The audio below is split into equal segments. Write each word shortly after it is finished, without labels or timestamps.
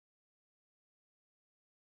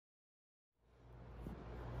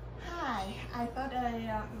I thought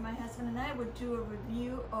my husband and I would do a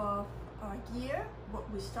review of our gear, what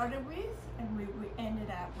we started with and we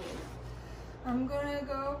ended up with. I'm gonna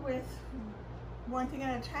go with one thing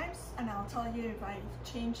at a time, and I'll tell you if I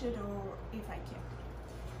change it or if I kept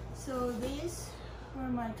it. So these were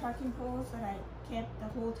my tracking poles that I kept the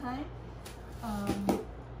whole time.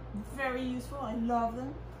 Very useful, I love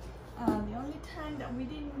them. The only time that we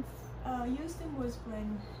didn't use them was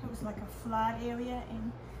when it was like a flat area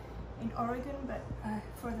in Oregon, but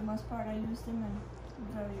for the most part I used them, and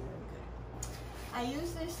very, very good. I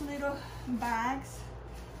use these little bags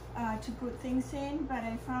to put things in, but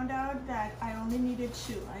I found out that I only needed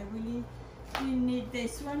two. I really didn't need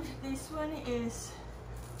this one. This one is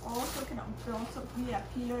also can also be a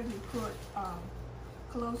pillow if you put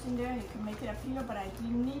clothes in there. You can make it a pillow, but I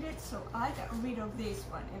didn't need it, so I got rid of this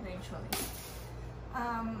one eventually.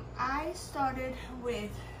 I started with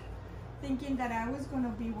thinking that I was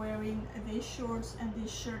gonna be wearing these shorts and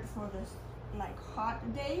this shirt for the like hot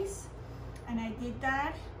days, and I did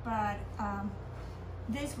that, but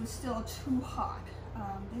this was still too hot.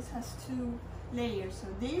 This has 2 layers, so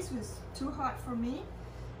this was too hot for me,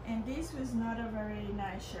 and this was not a very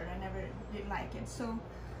nice shirt. I never did like it. So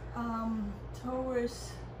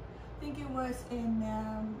towards, I think it was in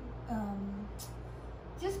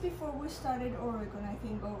just before we started Oregon, I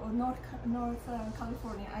think, or North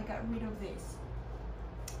California, I got rid of this.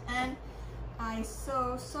 And I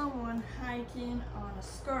saw someone hiking on a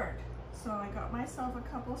skirt, so I got myself a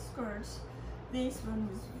couple skirts. This one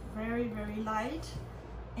was very, very light,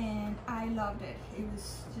 and I loved it. It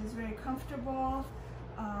was just very comfortable.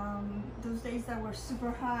 Those days that were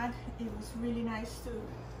super hot, it was really nice to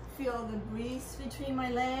feel the breeze between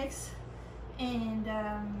my legs. And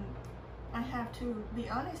I have to be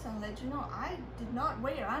honest and let you know, I did not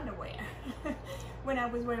wear underwear when I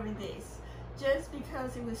was wearing this, just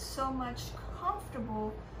because it was so much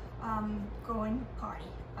comfortable going party.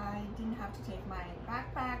 I didn't have to take my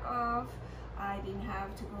backpack off. I didn't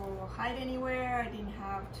have to go hide anywhere. I didn't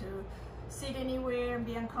have to sit anywhere and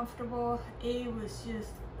be uncomfortable. It was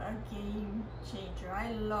just a game changer.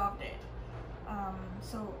 I loved it.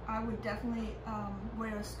 So I would definitely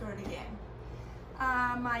wear a skirt again.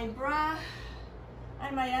 My bra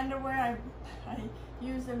and my underwear, I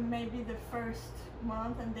used them maybe the first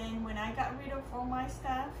month, and then when I got rid of all my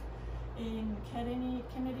stuff in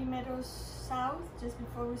Kennedy Meadows South, just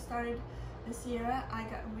before we started the Sierra, I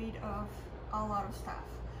got rid of a lot of stuff,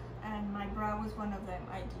 and my bra was one of them.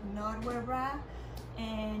 I did not wear a bra,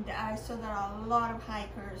 and I saw that a lot of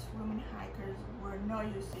hikers, women hikers, were not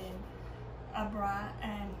using a bra,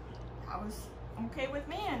 and I was okay with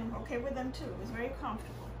me and okay with them too. It was very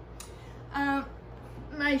comfortable.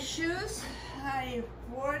 My shoes, I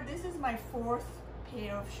wore, this is my 4th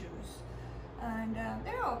pair of shoes, and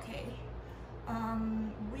they're okay.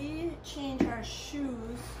 We changed our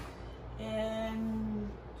shoes in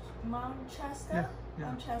Mount Shasta,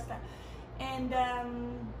 and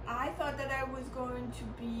I thought that I was going to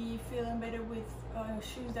be feeling better with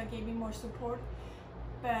shoes that gave me more support,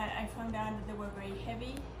 but I found out that they were very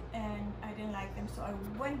heavy and I didn't like them, so I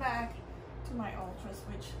went back to my Ultras,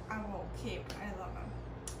 which I will keep. I love them.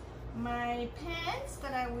 My pants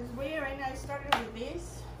that I was wearing, I started with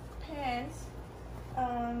these pants,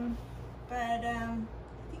 but I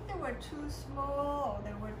think they were too small,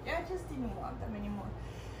 or I just didn't want them anymore.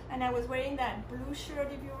 And I was wearing that blue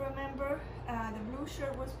shirt, if you remember. The blue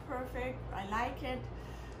shirt was perfect. I like it,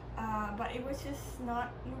 but it was just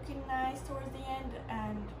not looking nice towards the end,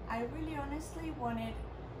 and I really honestly wanted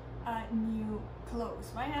new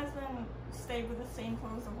clothes. My husband stayed with the same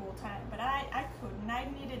clothes the whole time, but I couldn't. I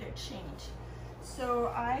needed a change.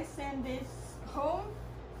 So I sent this home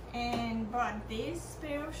and bought this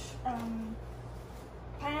pair of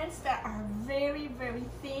pants that are very, very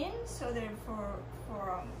thin, so they're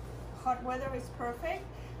for hot weather. Is perfect,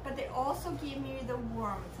 but they also give me the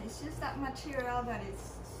warmth. It's just that material that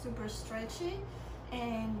is super stretchy,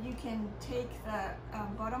 and you can take the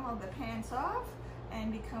bottom of the pants off and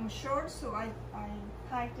become short. So I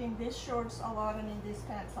hiked in these shorts a lot and in these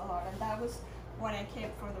pants a lot, and that was what I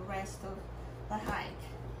kept for the rest of the hike.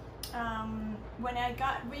 When I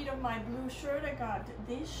got rid of my blue shirt, I got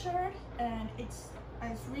this shirt, and it's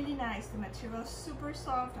really nice. The material is super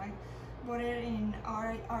soft. I bought it in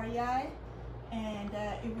REI, and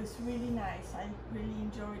it was really nice. I really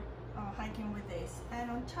enjoyed hiking with this. And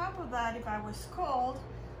on top of that, if I was cold,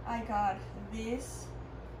 I got this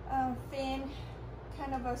thin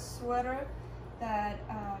kind of a sweater that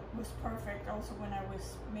was perfect also when I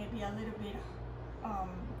was maybe a little bit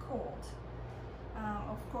cold.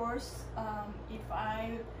 Of course, if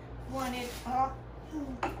I wanted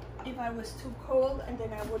if I was too cold, and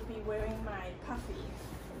then I would be wearing my puffy.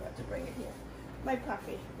 I forgot to bring it here. My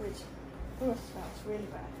puffy, which smells really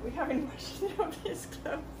bad. We haven't washed it on this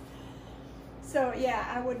clothes. So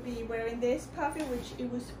yeah, I would be wearing this puffy, which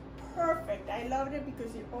it was perfect. I loved it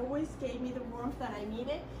because it always gave me the warmth that I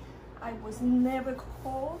needed. I was never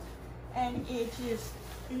cold, and it just,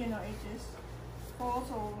 you know, it just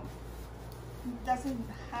also doesn't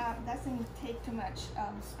take too much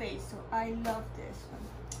space. So I love this one.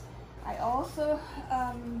 I also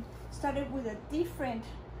started with a different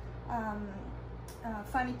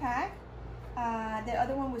fanny pack. The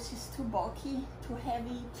other one was just too bulky, too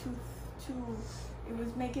heavy, it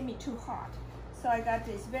was making me too hot. So I got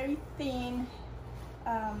this very thin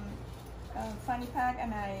fanny pack,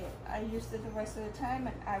 and I used it the rest of the time,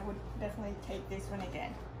 and I would definitely take this one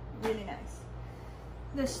again. Really nice.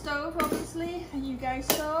 The stove, obviously, you guys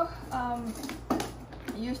saw, I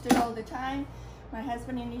used it all the time. My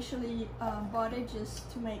husband initially bought it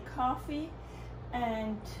just to make coffee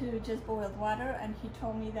and to just boil water, and he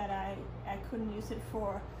told me that I couldn't use it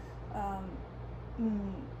for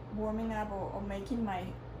warming up or making my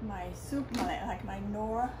soup, like my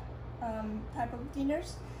Nor type of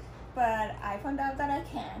dinners. But I found out that I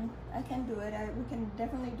can do it. We can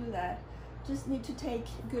definitely do that. Just need to take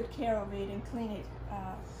good care of it and clean it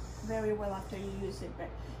very well after you use it, but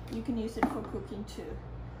you can use it for cooking too.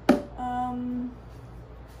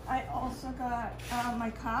 I also got my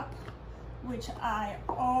cup, which I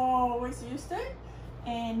always used it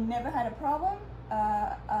and never had a problem.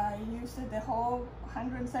 I used it the whole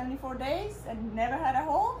 174 days and never had a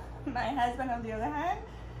hole. My husband, on the other hand,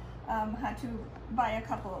 had to buy a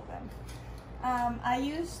couple of them. I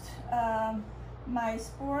used my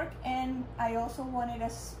spork, and I also wanted a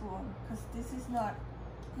spoon because this is not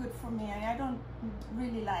good for me, and I don't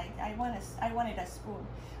really like. I wanted a spoon,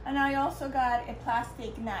 and I also got a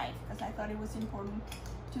plastic knife because I thought it was important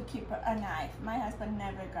to keep a knife. My husband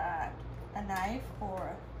never got a knife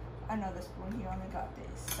or another spoon. He only got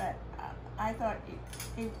this, but I thought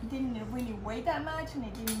it didn't really weigh that much, and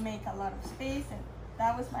it didn't make a lot of space, and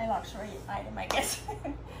that was my luxury item, I guess.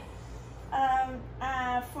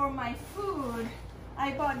 For my food,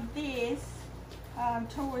 I bought this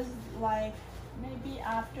towards like maybe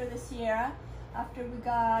after the Sierra, after we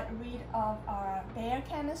got rid of our bear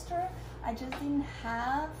canister. I just didn't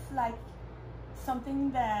have like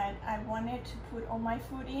something that I wanted to put all my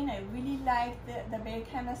food in. I really liked the bear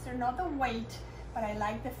canister, not the weight, but I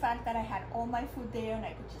liked the fact that I had all my food there and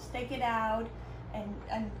I could just take it out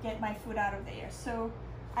and get my food out of there. So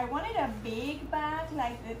I wanted a big bag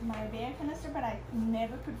like my bear canister, but I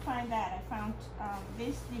never could find that. I found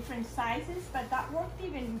these different sizes, but that worked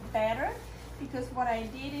even better because what I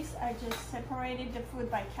did is I just separated the food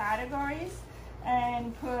by categories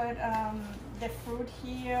and put the fruit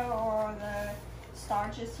here, or the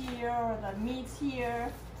starches here, or the meats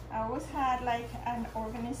here. I always had like an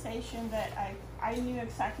organization that I knew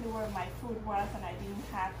exactly where my food was, and I didn't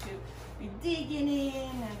have to be digging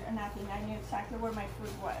in and nothing. I knew exactly where my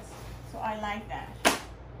food was, so I like that.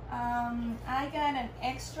 I got an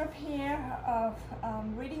extra pair of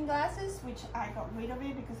reading glasses, which I got rid of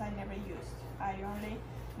it because I never used. I only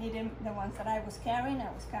needed the ones that I was carrying.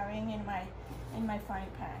 I was carrying in my fanny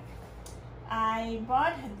pack. I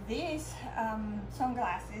bought these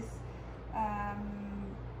sunglasses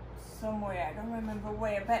somewhere, I don't remember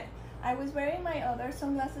where, but I was wearing my other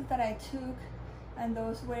sunglasses that I took, and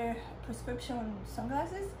those were prescription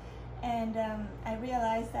sunglasses, and I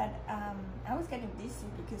realized that I was getting dizzy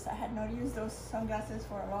because I had not used those sunglasses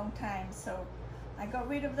for a long time. So I got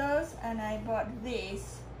rid of those and I bought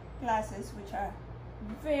these glasses, which are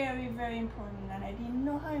very, very important, and I didn't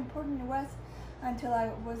know how important it was until I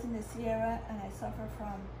was in the Sierra and I suffer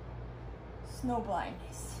from snow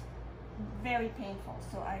blindness. Very painful,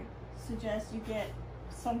 so I suggest you get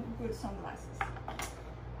some good sunglasses.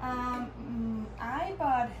 I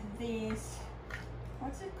bought this,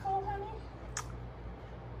 what's it called, honey?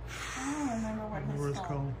 I don't remember what it's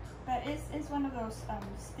called. But it's one of those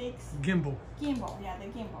sticks. Gimbal. Gimbal, yeah, the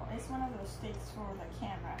gimbal. It's one of those sticks for the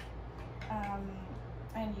camera.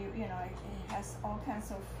 And you know, it has all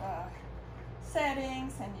kinds of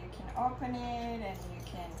settings, and you can open it, and you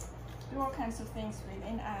can do all kinds of things with it.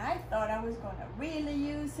 And I thought I was gonna really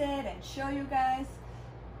use it and show you guys.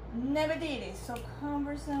 Never did. It's so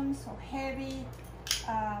cumbersome, so heavy.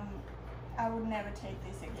 I would never take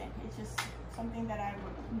this again. It's just something that I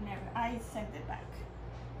would never. I sent it back.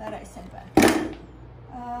 That I sent back.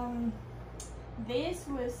 This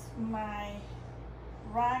was my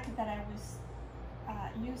rack that I was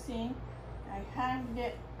using I hung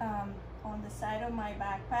it on the side of my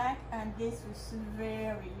backpack, and this was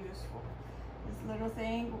very useful. This little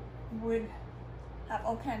thing would have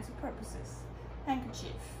all kinds of purposes.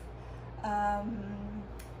 Handkerchief,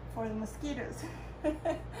 for the mosquitoes,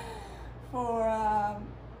 for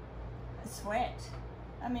sweat.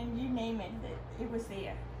 I mean, you name it, it was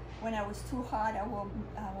there. When I was too hot, I will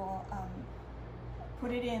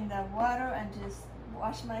put it in the water and just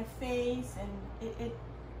wash my face, and it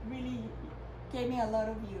really gave me a lot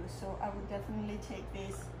of use. So I would definitely take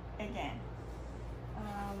this again.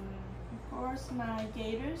 Of course, my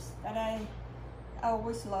gaiters that I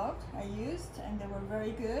always loved, I used, and they were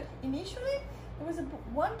very good. Initially, there was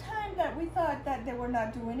one time that we thought that they were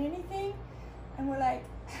not doing anything, and we're like,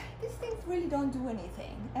 these things really don't do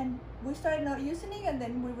anything. And we started not using it, and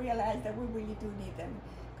then we realized that we really do need them,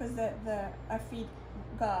 because our feet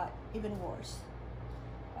got even worse.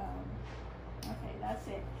 Okay, that's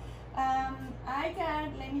it.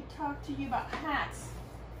 Let me talk to you about hats.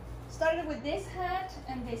 Started with this hat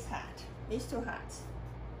and this hat, these two hats.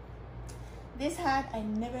 This hat, I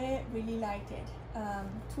never really liked it,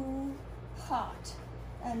 too hot.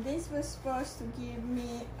 And this was supposed to give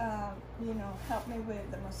me, help me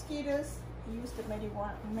with the mosquitoes. I used it maybe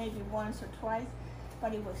once or twice,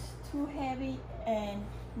 but it was too heavy and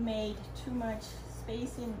made too much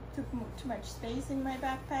space in my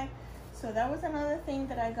backpack. So that was another thing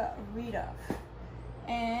that I got rid of.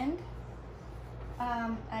 And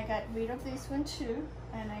I got rid of this one too,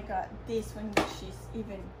 and I got this one, which is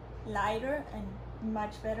even lighter and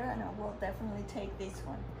much better, and I will definitely take this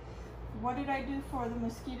one. What did I do for the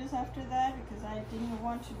mosquitoes after that? Because I didn't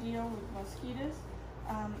want to deal with mosquitoes.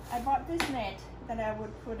 I bought this net that I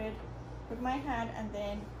would put my hat and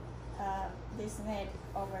then this net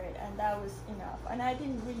over it, and that was enough. And I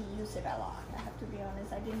didn't really use it a lot, I have to be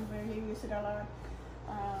honest. I didn't really use it a lot.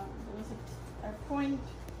 There was a point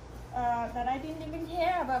that I didn't even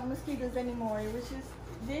care about mosquitoes anymore. It was just,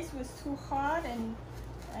 this was too hot,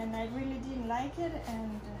 and I really didn't like it,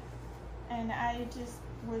 and I just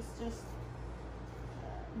was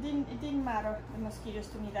it didn't matter the mosquitoes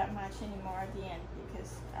to me that much anymore at the end,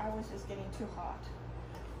 because I was just getting too hot.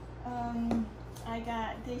 I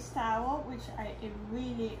got this towel, which a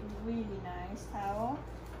really nice towel.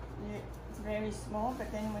 It's very small,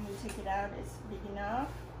 but then when you take it out, it's big enough.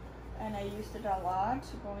 And I used it a lot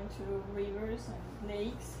to go into rivers and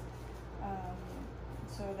lakes.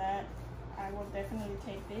 So that I will definitely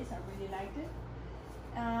take this. I really liked it.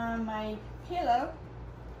 My pillow.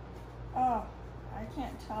 Oh, I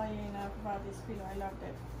can't tell you enough about this pillow. I loved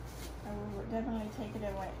it. I will definitely take it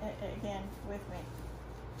away again with me.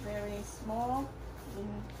 Very small,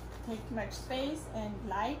 didn't take too much space, and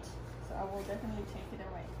light, so I will definitely take it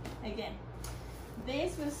away again.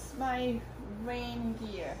 This was my rain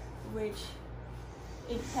gear, which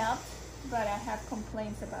it helped, but I have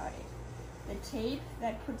complaints about it. The tape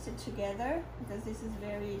that puts it together, because this is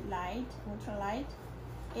very light, ultra light,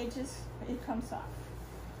 it comes off.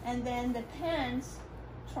 And then the pants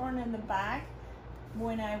torn in the back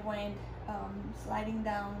when I went sliding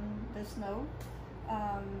down the snow.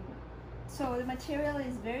 So the material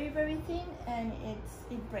is very thin, and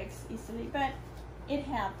it breaks easily, but it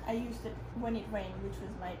helped. I used it when it rained, which was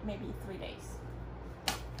maybe 3 days.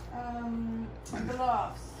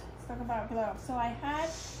 Gloves. Let's talk about gloves. So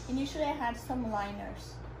initially I had some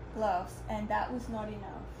liners gloves, and that was not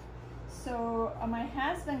enough. So my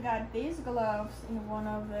husband got these gloves in one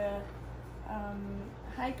of the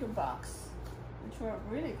hiker box, which were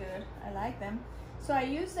really good. I like them. So I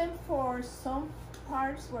used them for some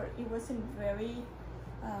parts where it wasn't very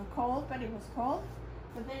cold, but it was cold.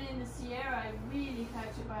 But then in the Sierra, I really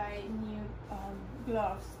had to buy new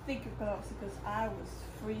gloves, thicker gloves, because I was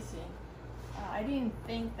freezing. I didn't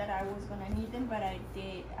think that I was gonna need them, but I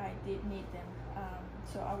did need them.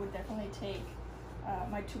 So I would definitely take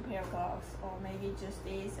my 2 pair of gloves, or maybe just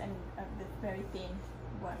these and the very thin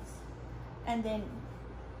ones, and then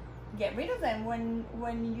get rid of them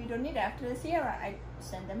when you don't need it. After the Sierra, I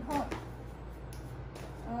send them home.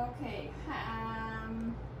 Okay,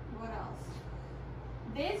 what else?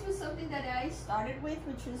 This was something that I started with,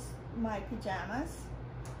 which was my pajamas.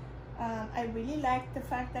 I really liked the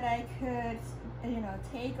fact that I could,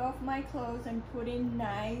 take off my clothes and put in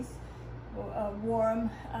nice, warm,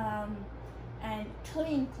 and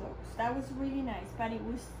clean clothes. That was really nice, but it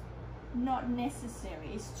was not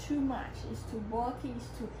necessary. It's too much. It's too bulky. It's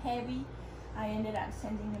too heavy. I ended up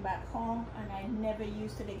sending it back home, and I never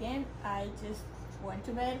used it again. I just went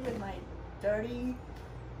to bed with my dirty,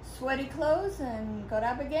 sweaty clothes and got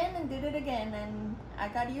up again and did it again, and I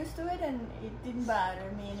got used to it, and it didn't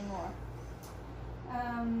bother me anymore.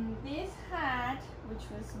 This hat, which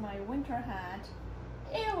was my winter hat,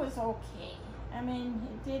 it was okay. I mean,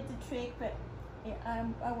 it did the trick, but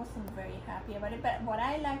I wasn't very happy about it. But what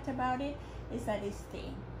I liked about it is that it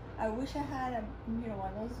stayed. I wish I had a, you know,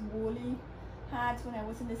 one of those woolly hats when I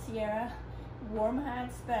was in the Sierra, warm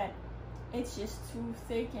hats, but it's just too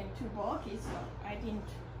thick and too bulky, so I didn't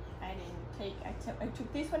take. I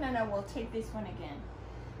took this one, and I will take this one again.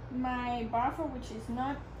 My buffer, which is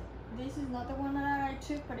not, this is not the one that I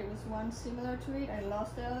took, but it was one similar to it. I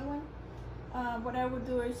lost the other one. What I would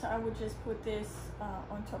do is I would just put this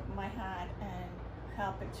on top of my hat and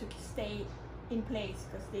help it to stay in place,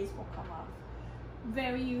 because this will come off.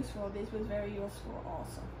 Very useful. This was very useful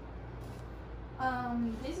also.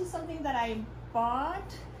 This is something that I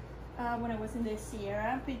bought when I was in the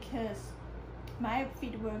Sierra, because my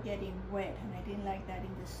feet were getting wet and I didn't like that in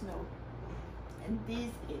the snow. And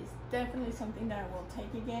this is definitely something that I will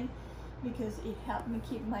take again, because it helped me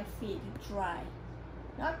keep my feet dry.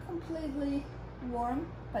 Not completely warm,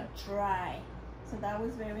 but dry. So that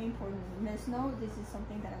was very important. In the snow, this is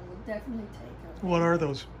something that I will definitely take. Okay? What are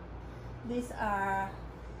those? These are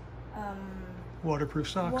Waterproof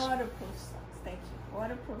socks. Waterproof socks, thank you.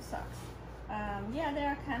 Waterproof socks. Yeah, they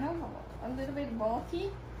are kind of a little bit bulky,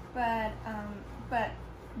 but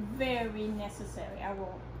very necessary. I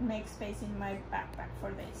will make space in my backpack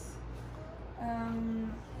for this.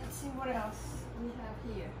 Let's see what else we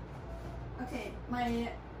have here. Okay,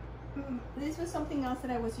 this was something else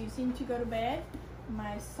that I was using to go to bed.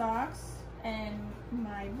 My socks and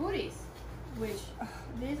my booties, which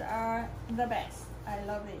these are the best. I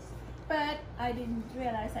love this, but I didn't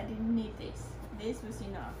realize I didn't need this. This was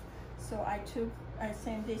enough, so I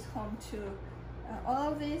sent this home to.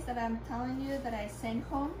 All of this that I'm telling you that I sent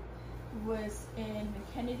home was in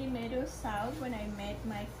Kennedy Meadows South when I met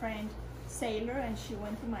my friend Sailor, and she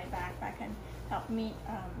went through my backpack and helped me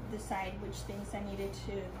decide which things I needed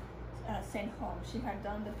to send home. She had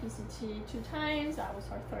done the PCT 2 times. I was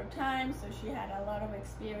her 3rd time, so she had a lot of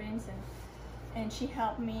experience, and she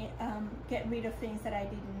helped me get rid of things that I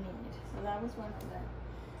didn't need. So that was one of them.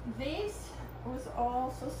 This was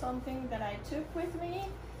also something that I took with me,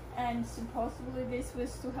 and supposedly this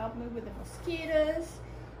was to help me with the mosquitoes,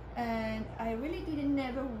 and I really didn't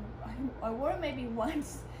I wore it maybe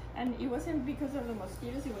once, and it wasn't because of the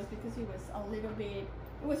mosquitoes, it was because it was a little bit,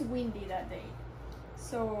 it was windy that day,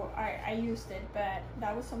 so I used it. But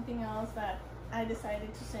that was something else that I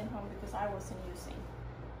decided to send home because I wasn't using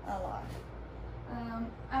a lot.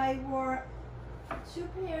 I wore 2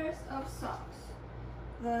 pairs of socks.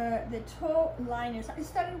 The toe liners, I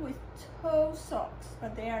started with toe socks,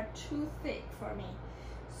 but they are too thick for me,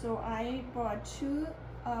 so I bought 2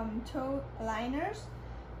 toe liners,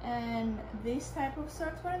 and this type of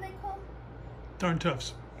socks, what are they called? Darn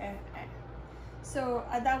Toughs. So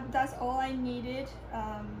that's all I needed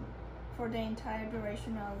for the entire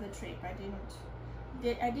duration of the trip. I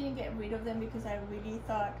didn't get rid of them because I really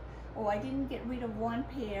thought, oh, I didn't get rid of 1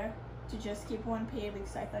 pair to just keep 1 pair,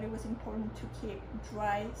 because I thought it was important to keep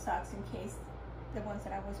dry socks in case the ones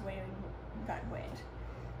that I was wearing got wet.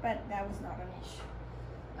 But that was not an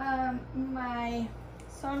issue. My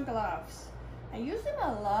sun gloves, I used them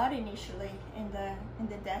a lot initially in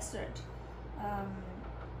the desert,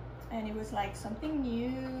 and it was like something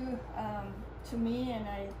new to me, and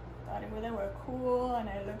I thought they were cool, and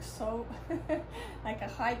I looked so like a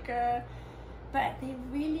hiker. But they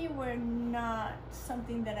really were not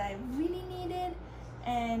something that I really needed,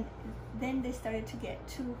 and then they started to get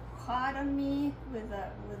too hot on me with the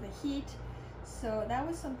heat, so that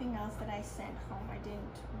was something else that I sent home. I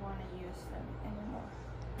didn't want to use them anymore.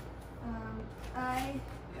 I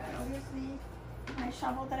got obviously my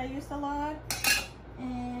shovel that I used a lot,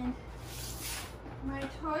 and my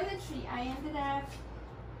toiletry. I ended up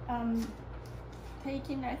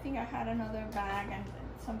taking, I think I had another bag and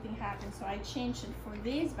something happened, so I changed it for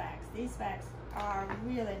these bags. These bags are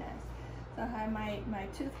really nice. So I have my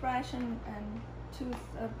toothbrush and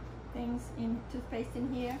toothpaste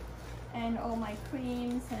in here, and all my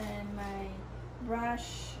creams and my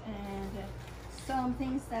brush and some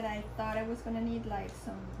things that I thought I was gonna need, like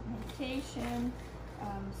some medication,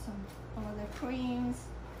 some other creams,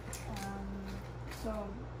 so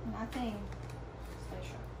nothing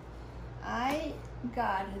special. I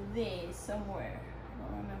got this somewhere,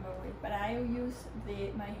 I don't remember which, but I used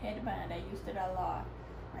my headband. I used it a lot.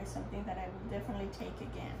 It's something that I will definitely take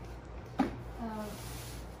again.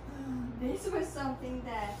 This was something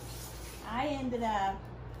that I ended up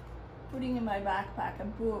putting in my backpack, a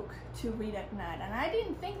book to read at night, and I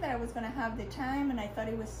didn't think that I was going to have the time, and I thought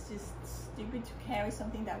it was just stupid to carry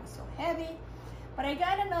something that was so heavy, But I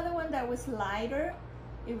got another one that was lighter,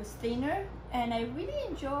 it was thinner, and I really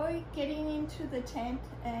enjoy getting into the tent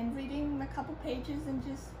and reading a couple pages and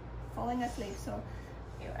just falling asleep. So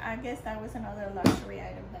I guess that was another luxury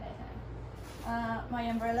item that I had. My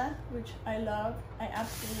umbrella, which I love, I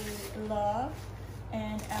absolutely love,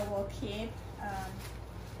 and I will keep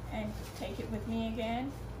and take it with me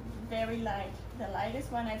again. Very light, the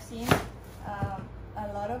lightest one I've seen.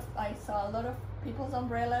 I saw a lot of people's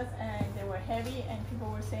umbrellas and they were heavy, and people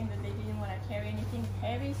were saying that they didn't want to carry anything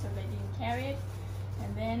heavy, so they didn't carry it.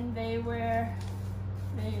 And then they wish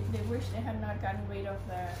they had not gotten rid of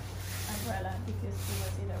the umbrella because it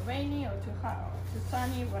was either rainy or too hot or too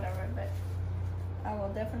sunny, whatever. But I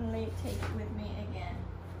will definitely take it with me again.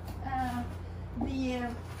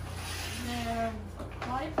 The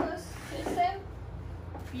body plus system,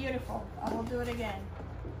 beautiful. I will do it again.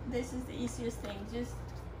 This is the easiest thing. Just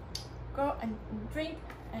go and drink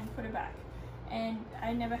and put it back. And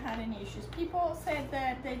I never had any issues. People said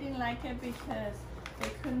that they didn't like it because they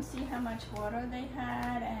couldn't see how much water they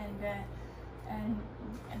had, and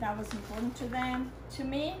that was important to them. To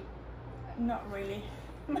me, not really.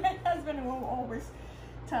 My husband will always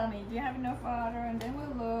tell me, do you have enough water? And then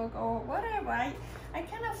we'll look, or whatever. I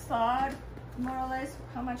kind of thought more or less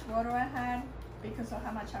how much water I had because of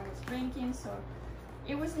how much I was drinking, so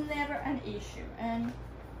it was never an issue. And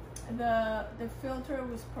the filter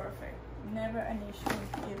was perfect, never an issue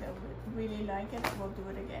either. Really like it. We'll do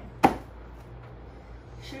it again.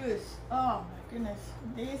 Shoes, oh my goodness,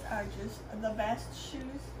 these are just the best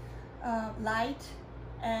shoes. Light,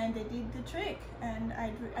 and they did the trick. And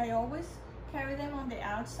I always carry them on the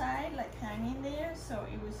outside, like hanging there, so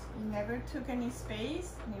it never took any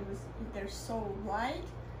space, and they're so light.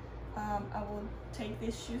 I will take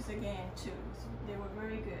these shoes again too. So they were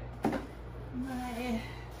very good.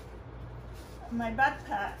 My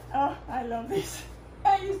backpack, oh, I love this.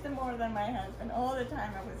 I use them more than my husband. All the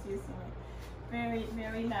time I was using it. Very,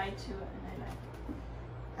 very light too, and I like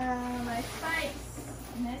it. My spikes,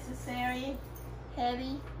 necessary,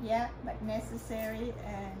 heavy, yeah, but necessary,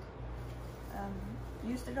 and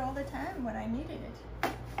used it all the time when I needed it.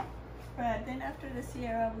 But then after the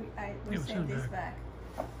Sierra, we sent this back.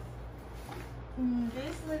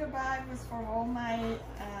 This little bag was for all my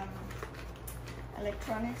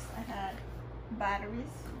electronics. I had batteries.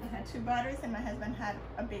 I had 2 batteries, and my husband had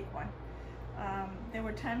a big one. There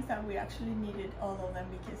were times that we actually needed all of them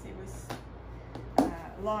because it was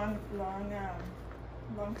long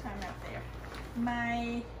time out there.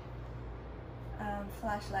 My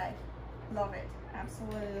flashlight, love it,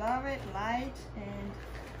 absolutely love it. Light, and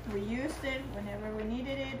we used it whenever we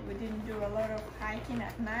needed it. We didn't do a lot of hiking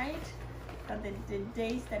at night, but the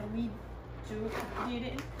days that we did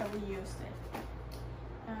it, that we used it.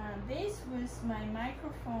 This was my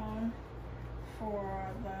microphone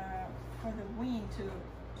for the wind, to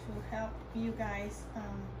help you guys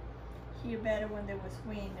hear better when there was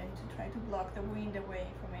wind, and to try to block the wind away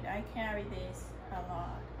from it. I carry this a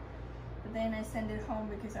lot, but then I send it home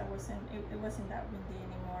because it wasn't that windy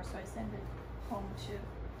anymore, so I send it home too.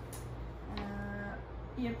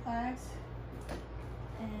 Earplugs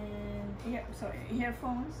and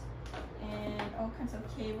earphones, and all kinds of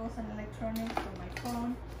cables and electronics for my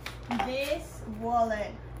phone. This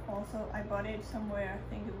wallet, also I bought it somewhere, I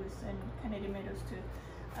think it was in Canadian Meadows too.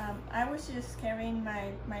 I was just carrying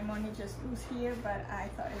my money just loose here, but I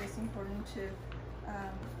thought it was important to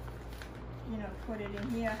you know, put it in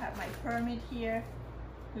here. I have my permit here,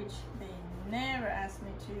 which they never asked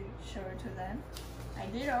me to show it to them. I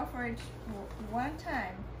did offer it one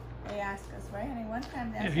time. They asked us, right? And one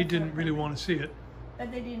time they asked us. Yeah, he didn't really want to see it.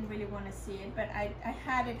 But they didn't really want to see it. But I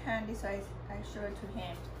had it handy, so I showed it to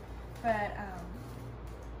him. But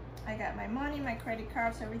I got my money, my credit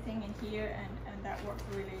cards, everything in here, and that worked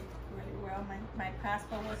really, really well. My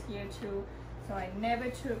passport was here too, so I never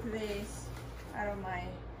took this out of my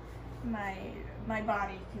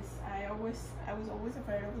body, because I was always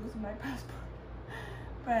afraid of losing my passport.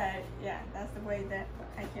 But yeah, that's the way that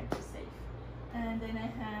I kept it safe. And then I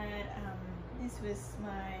had this was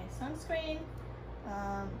my sunscreen,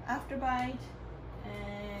 afterbite,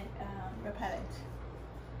 and repellent,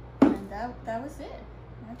 and that was it.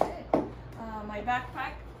 That's it. My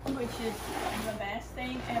backpack, which is the best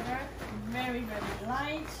thing ever. Very, very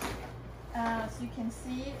light. As you can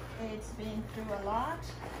see, it's been through a lot.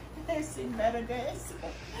 It's seen better days.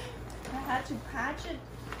 I had to patch it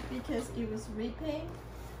because it was ripping.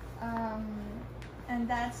 And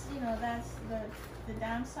that's, you know, that's the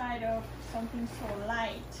downside of something so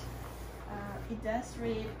light. It does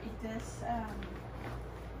rip, it does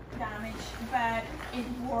damaged, but it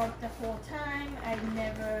worked the whole time.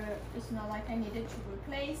 It's not like I needed to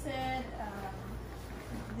replace it.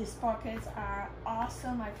 These pockets are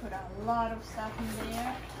awesome. I put a lot of stuff in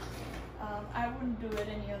there. I wouldn't do it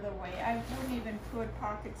any other way. I wouldn't even put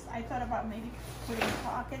pockets. I thought about maybe putting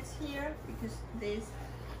pockets here, because this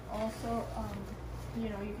also, you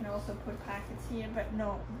know, you can also put pockets here, but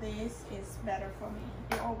no, this is better for me.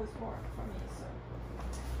 It always worked for me, so.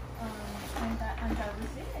 And that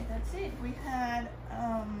was it. That's it. We had,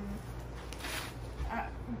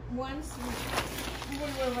 once we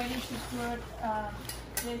were ready to put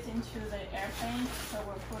this into the airplane, so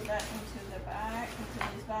we'll put that into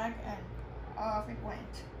this bag, and off it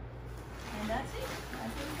went. And that's it. I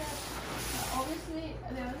think that obviously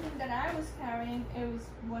the other thing that I was carrying, it was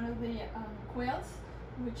one of the quilts,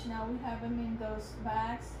 which now we have them in those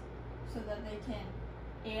bags so that they can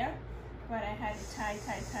air. But I had it tied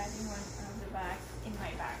in one of the bags in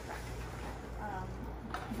my backpack.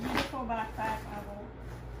 Beautiful backpack. I will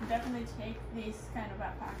definitely take this kind of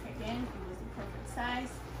backpack again. It was the perfect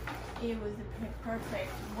size. It was the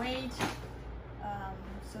perfect weight.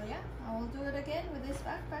 So yeah, I will do it again with this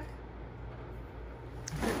backpack.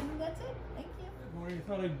 And that's it. Thank you. Good morning. I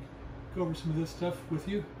thought I'd go over some of this stuff with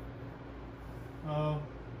you. I'm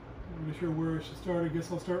not sure where I should start. I guess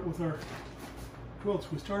I'll start with our quilts.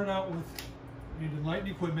 We started out with Enlightened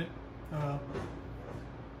equipment.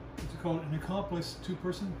 What's it called? An Accomplice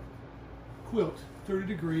 2-person quilt, 30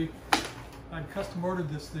 degree. I custom ordered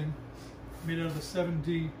this thing, made out of the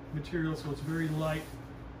 7D material, so it's very light,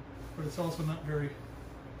 but it's also not very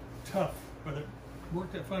tough. But it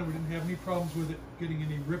worked out fine. We didn't have any problems with it getting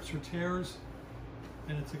any rips or tears,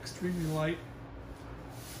 and it's extremely light.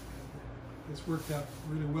 This worked out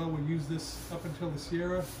really well. We used this up until the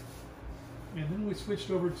Sierra, and then we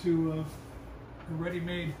switched over to a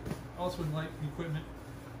ready-made, also Enlightened equipment,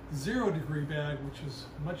 0 degree bag, which is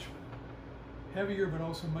much heavier but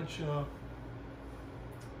also much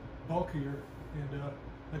bulkier and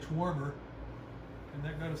much warmer, and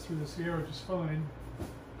that got us through the Sierra just fine.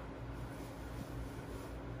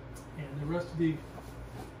 And the rest of the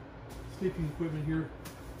sleeping equipment here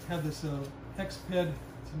had this X-Ped.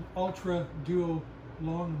 It's an Ultra Duo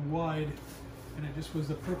long and wide, and it just was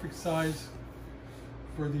the perfect size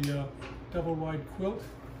for the double wide quilt.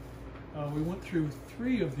 We went through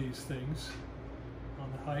 3 of these things on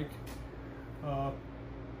the hike.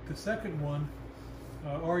 The second one,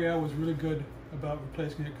 REI was really good about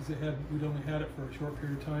replacing it, because we'd only had it for a short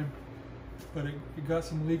period of time, but it got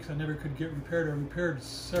some leaks I never could get repaired. I repaired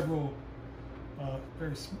several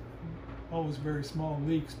always very small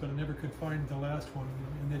leaks, but I never could find the last one,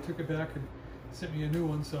 and they took it back and sent me a new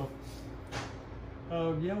one. So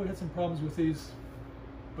yeah, we had some problems with these,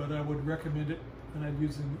 but I would recommend it, and I'd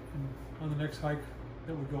use them on the next hike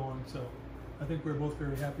that would go on. So I think we're both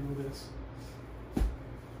very happy with this.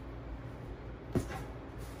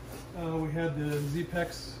 We had the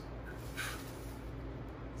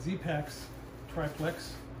Z-Packs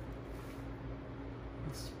triplex.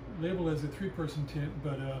 It's labeled as a 3-person tent,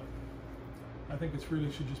 but I think it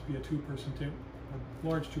really should just be a 2-person tent, a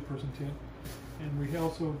large 2-person tent. And we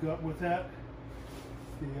also got with that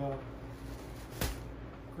the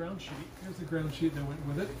ground sheet. Here's the ground sheet that went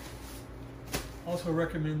with it. Also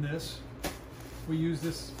recommend this. We use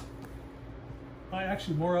this, we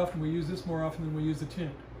use this more often than we use the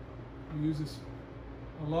tent. We use this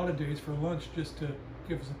a lot of days for lunch, just to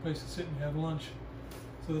give us a place to sit and have lunch.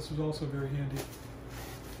 So this was also very handy.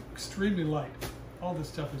 Extremely light. All this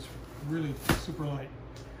stuff is really super light.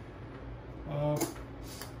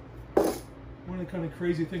 One of the kind of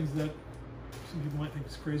crazy things that some people might think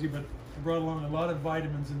is crazy, but I brought along a lot of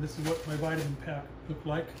vitamins, and this is what my vitamin pack looked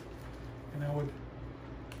like. And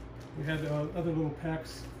we had other little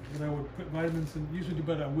packs that I would put vitamins in, usually do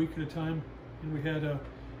about a week at a time. And we had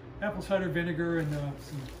apple cider vinegar and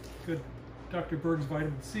some good Dr. Berg's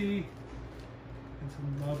vitamin C, and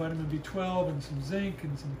some vitamin B12, and some zinc,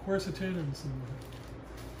 and some quercetin, and some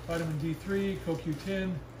vitamin D3,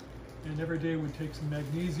 CoQ10, and every day we'd take some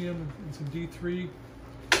magnesium and some D3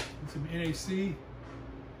 and some NAC,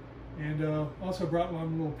 and also brought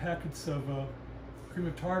along little packets of cream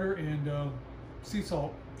of tartar and sea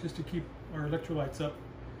salt, just to keep our electrolytes up.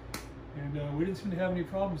 And we didn't seem to have any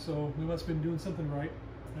problems, so we must have been doing something right.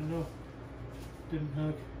 I don't know. Didn't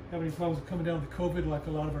have any problems coming down with COVID like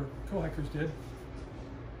a lot of our co-hikers did.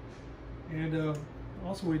 And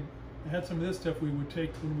also I had some of this stuff we would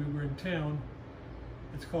take when we were in town.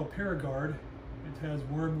 It's called Paragard. It has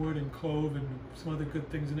wormwood and clove and some other good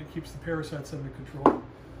things in it. Keeps the parasites under control.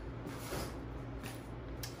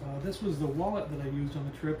 This was the wallet that I used on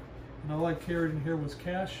the trip. And all I carried in here was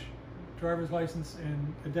cash, driver's license,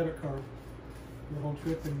 and a debit card for the whole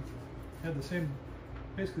trip, and had the same,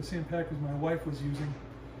 basically the same pack as my wife was using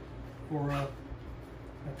for my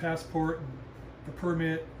passport and the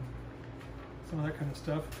permit, and some of that kind of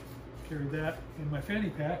stuff. Carried that in my fanny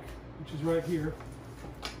pack, which is right here.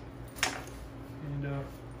 And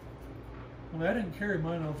well, I didn't carry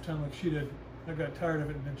mine all the time like she did. I got tired of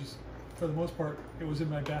it, and then just, for the most part, it was in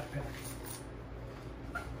my backpack.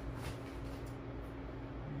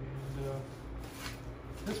 And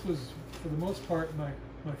this was, for the most part, my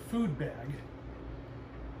food bag,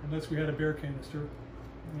 unless we had a bear canister.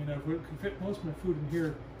 I mean, I could fit most of my food in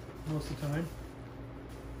here most of the time,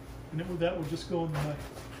 and that would just go in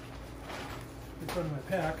front of my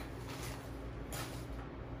pack.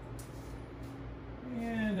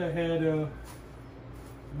 And I had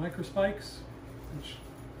microspikes, which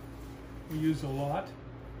we used a lot.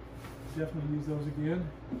 Definitely use those again.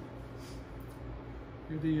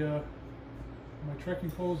 Here are my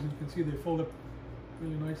trekking poles, and you can see they fold up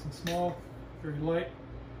really nice and small, very light.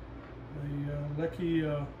 The Lecky,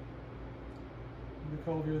 what do they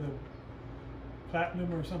call it here, the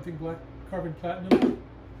platinum or something, black carbon platinum,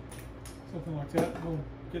 something like that. I'll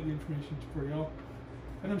get the information for y'all.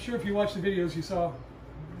 And I'm sure if you watch the videos, you saw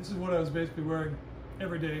this is what I was basically wearing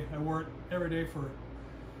every day. I wore it every day for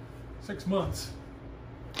 6 months.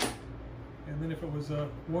 And then if it was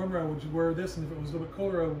warmer, I would wear this, and if it was a little bit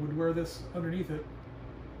colder, I would wear this underneath it.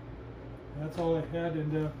 And that's all I had.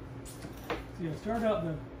 And see, I started out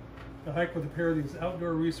in the hike with a pair of these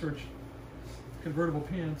Outdoor Research convertible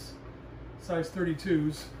pants, size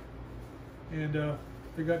 32s, and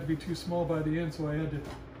they got to be too small by the end, so I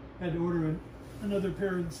had to order another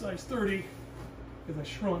pair in size 30 because I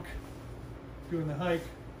shrunk doing the hike.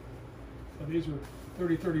 So these were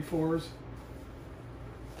 30-34s.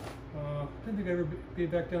 Didn't think I'd ever be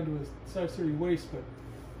back down to a size 30 waist, but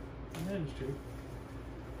I managed to.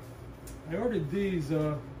 I ordered these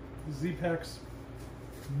Z-Packs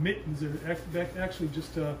mittens. They're actually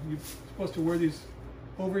just, you're supposed to wear these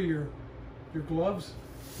over your gloves.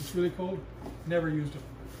 It's really cold. Never used them.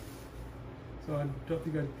 So I don't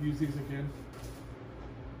think I'd use these again.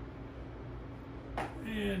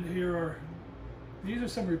 And these are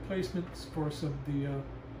some replacements for some of the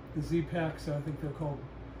Z-Packs. I think they're called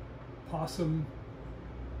possum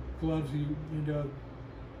gloves. You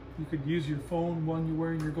could use your phone while you're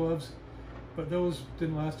wearing your gloves, but those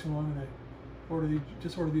didn't last too long, and I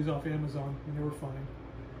just ordered these off Amazon, and they were fine.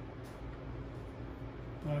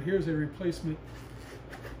 Here's a replacement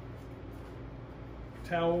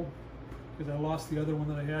towel, because I lost the other one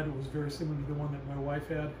that I had. It was very similar to the one that my wife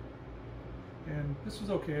had, and this was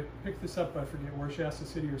okay. I picked this up, I forget where, Shasta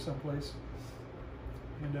City or someplace,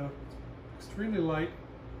 and extremely light.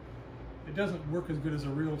 It doesn't work as good as a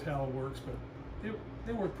real towel works, but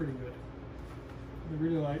they work pretty good. They're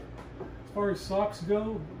really light. As far as socks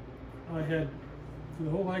go, I had, for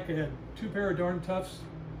the whole hike, I had 2 pair of Darn Toughs,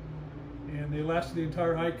 and they lasted the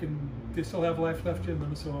entire hike, and they still have life left in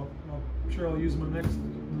them, so I'm sure I'll use them on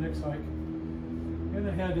the next hike. And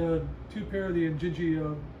I had 2 pair of the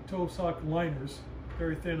Injinji toe sock liners,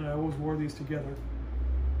 very thin, and I always wore these together.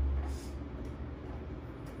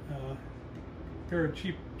 Pair of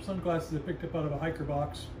cheap sunglasses I picked up out of a hiker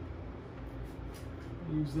box.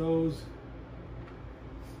 Use those.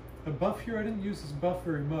 A buff here, I didn't use this buff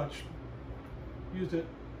very much. Used it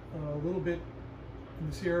a little bit in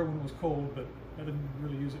the Sierra when it was cold, but I didn't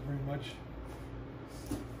really use it very much.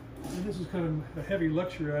 And this is kind of a heavy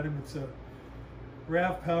luxury item. It's a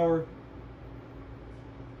RAV power,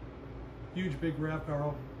 huge big RAV power.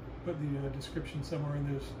 I'll put the description somewhere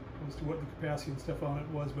in this as to what the capacity and stuff on it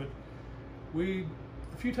was, but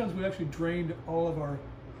a few times we actually drained all of our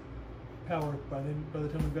power by the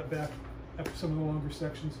time we got back after some of the longer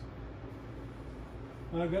sections.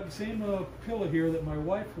 And I've got the same pillow here that my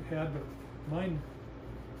wife had, but mine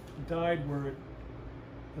died where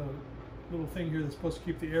the little thing here that's supposed to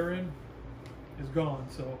keep the air in is gone,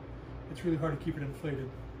 so it's really hard to keep it inflated.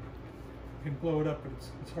 You can blow it up, but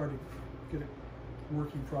it's hard to get it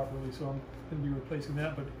working properly, so I'm going to be replacing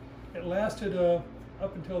that. But it lasted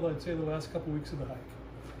up until, I'd say, the last couple weeks of the hike.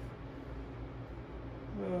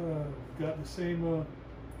 Got the same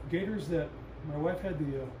gaiters that my wife had,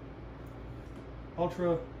 the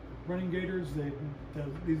Ultra running gaiters.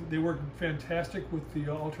 They worked fantastic with the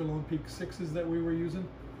Ultra Lone Peak 6s that we were using.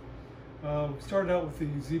 We started out with the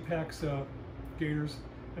Z-Packs gaiters,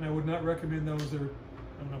 and I would not recommend those. I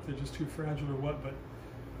don't know if they're just too fragile or what, but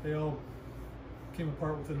they all came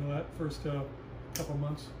apart within the first couple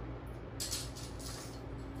months.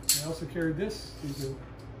 I also carried this. These are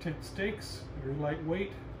tent stakes. They're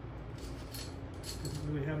lightweight.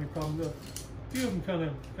 Didn't really have any problems. A few of them kind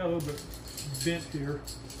of got a little bit bent here.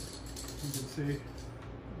 You can see it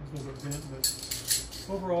was a little bit bent, but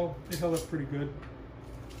overall it held up pretty good.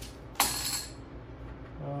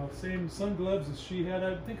 Same sun gloves as she had.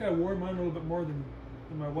 I think I wore mine a little bit more than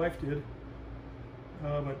my wife did,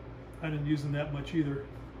 but I didn't use them that much either.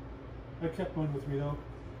 I kept one with me though.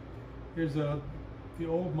 Here's the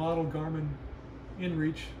old model Garmin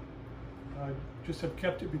InReach. I just have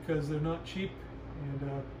kept it because they're not cheap,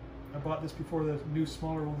 and I bought this before the new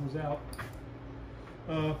smaller one was out.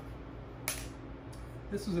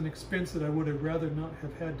 This was an expense that I would have rather not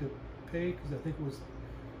have had to pay, because I think it was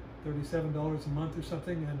 $37 a month or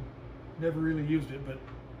something, and never really used it, but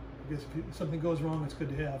I guess if something goes wrong, it's good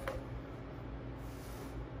to have.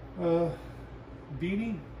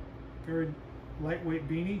 Beanie, very lightweight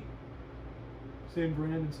beanie, same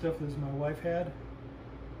brand and stuff as my wife had.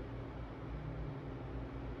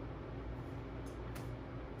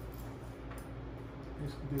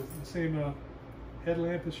 Basically the same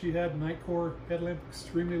headlamp as she had, Nightcore headlamp,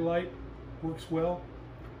 extremely light, works well.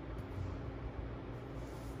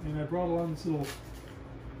 And I brought along this little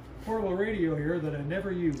portable radio here that I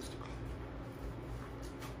never used.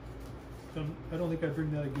 So I don't think I'd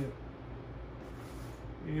bring that again.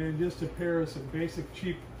 And just a pair of some basic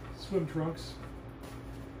cheap swim trunks.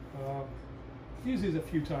 Use these a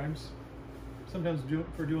few times. Sometimes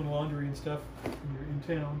for doing laundry and stuff when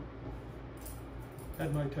you're in town.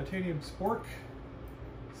 Had my titanium spork.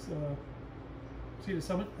 Sea to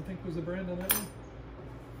Summit, I think was the brand on that one.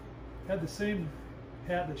 Had the same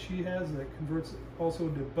hat that she has that converts also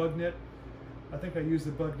into bug net. I think I used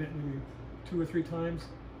the bug net maybe 2 or 3 times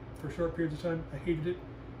for short periods of time. I hated it.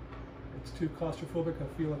 It's too claustrophobic.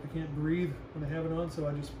 I feel like I can't breathe when I have it on, so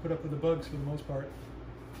I just put up with the bugs for the most part.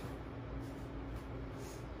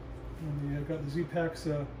 And I've got the Z-Packs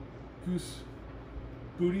Goose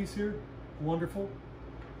booties here. Wonderful.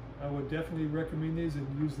 I would definitely recommend these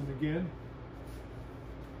and use them again.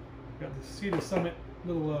 Got the Sea to Summit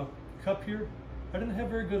little cup here. I didn't have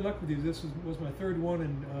very good luck with these. This was my 3rd one,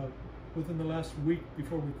 and within the last week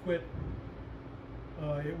before we quit,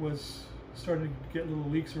 it was starting to get little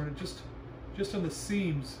leaks around it. Just on the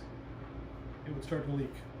seams, it would start to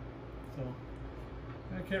leak. So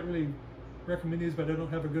I can't really recommend these, but I don't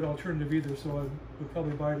have a good alternative either, so I would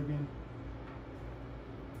probably buy it again.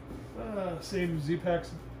 Same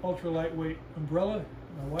Z-Packs ultra lightweight umbrella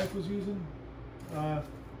my wife was using.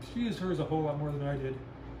 She used hers a whole lot more than I did.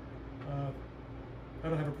 I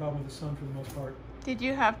don't have a problem with the sun for the most part. Did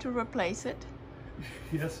you have to replace it?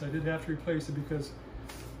 Yes, I did have to replace it because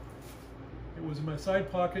it was in my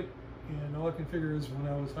side pocket, and all I can figure is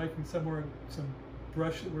when I was hiking somewhere, some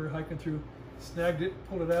brush that we were hiking through, snagged it,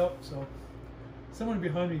 pulled it out, so someone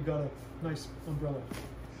behind me got a nice umbrella.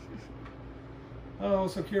 I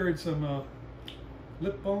also carried some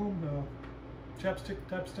lip balm, chapstick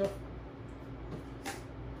type stuff,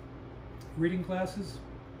 reading glasses,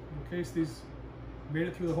 in case these made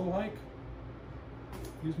it through the whole hike.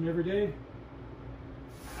 Use them every day.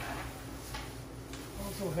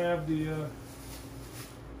 Also have the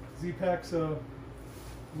Z-Packs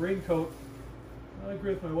raincoat. I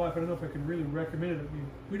agree with my wife. I don't know if I can really recommend it. I mean,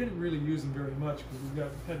 we didn't really use them very much because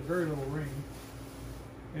we had very little rain,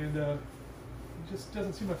 and it just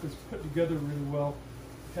doesn't seem like it was put together really well.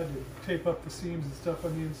 Had to tape up the seams and stuff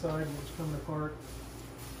on the inside, which was coming apart.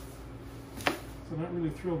 So not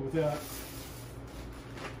really thrilled with that.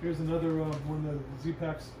 Here's another one of the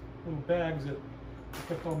Z-Packs little bags that I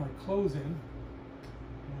kept all my clothes in,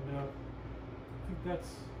 and I think that's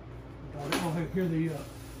about it. Oh, here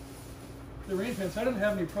the rain pants. I didn't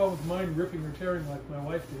have any problem with mine ripping or tearing like my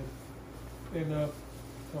wife did, and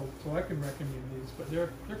so I can recommend these. But they're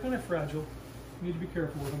kind of fragile. You need to be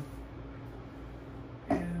careful with them.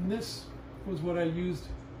 And this was what I used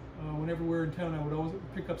whenever we were in town. I would always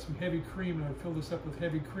pick up some heavy cream, and I'd fill this up with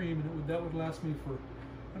heavy cream, and that would last me for,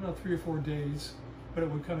 I don't know, 3 or 4 days, but it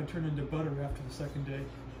would kind of turn into butter after the 2nd day.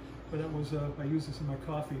 But that was, I used this in my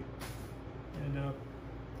coffee. And I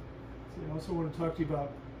also want to talk to you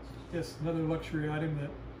about this, another luxury item that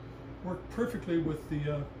worked perfectly with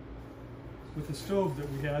the stove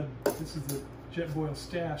that we had. This is the Jetboil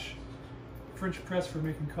Stash French press for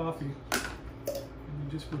making coffee. And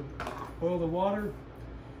you just would boil the water,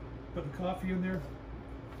 put the coffee in there,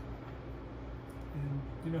 and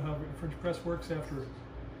you know how a French press works. After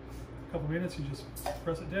a couple minutes, you just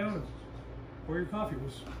press it down and pour your coffee.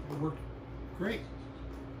 It worked great.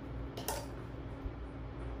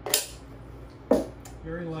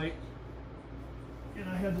 Very light. And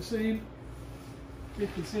I had the same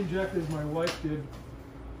jacket as my wife did,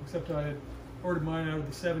 except I had ordered mine out of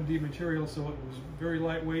the 7D material, so it was very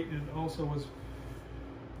lightweight and also was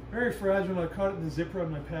very fragile. I caught it in the zipper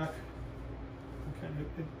on my pack.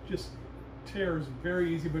 It just tears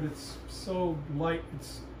very easy, but it's so light.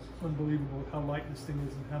 It's unbelievable how light this thing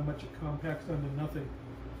is and how much it compacts down to nothing.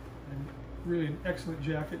 And really an excellent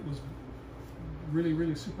jacket. It was really,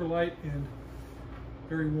 really super light and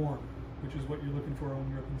very warm, which is what you're looking for when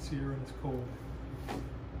you're up in the Sierra and it's cold. And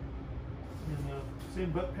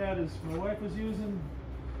same butt pad as my wife was using.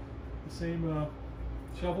 The same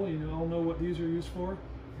shovel. You all know what these are used for,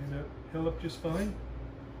 and it held up just fine.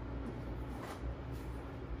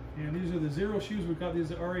 And these are the Zero shoes. We've got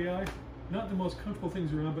these at REI. Not the most comfortable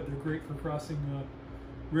things around, but they're great for crossing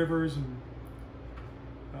rivers, and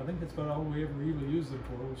I think that's about all we ever really used them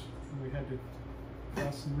for, was when we had to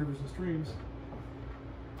cross some rivers and streams.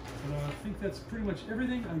 But I think that's pretty much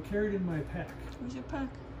everything I carried in my pack. Where's your pack?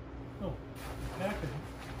 Oh, the pack.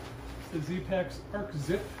 It's the Z-Pack's Arc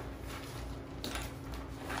Zip.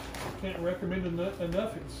 Can't recommend it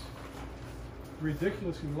enough. It's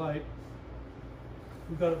ridiculously light.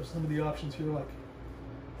 We've got it with some of the options here, like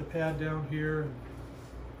the pad down here and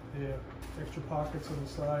the extra pockets on the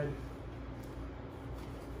side.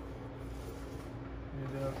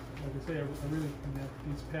 And like I say, I really,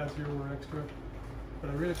 these pads here were extra, but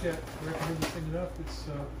I really can't recommend this thing enough. It's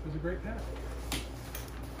a great pack.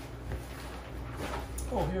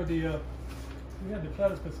 Oh, here we had the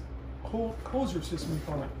platypus hosier system, we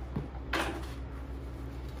call it,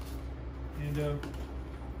 and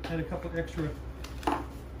had a couple extra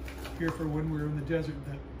here for when we were in the desert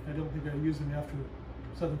that I don't think I used them after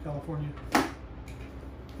Southern California.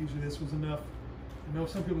 Usually this was enough. I know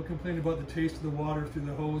some people complain about the taste of the water through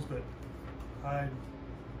the hose, but I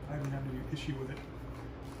haven't had any issue with it.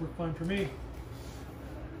 Worked fine for me.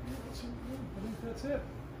 I think that's it.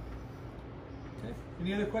 Okay.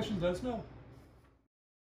 Any other questions, let us know.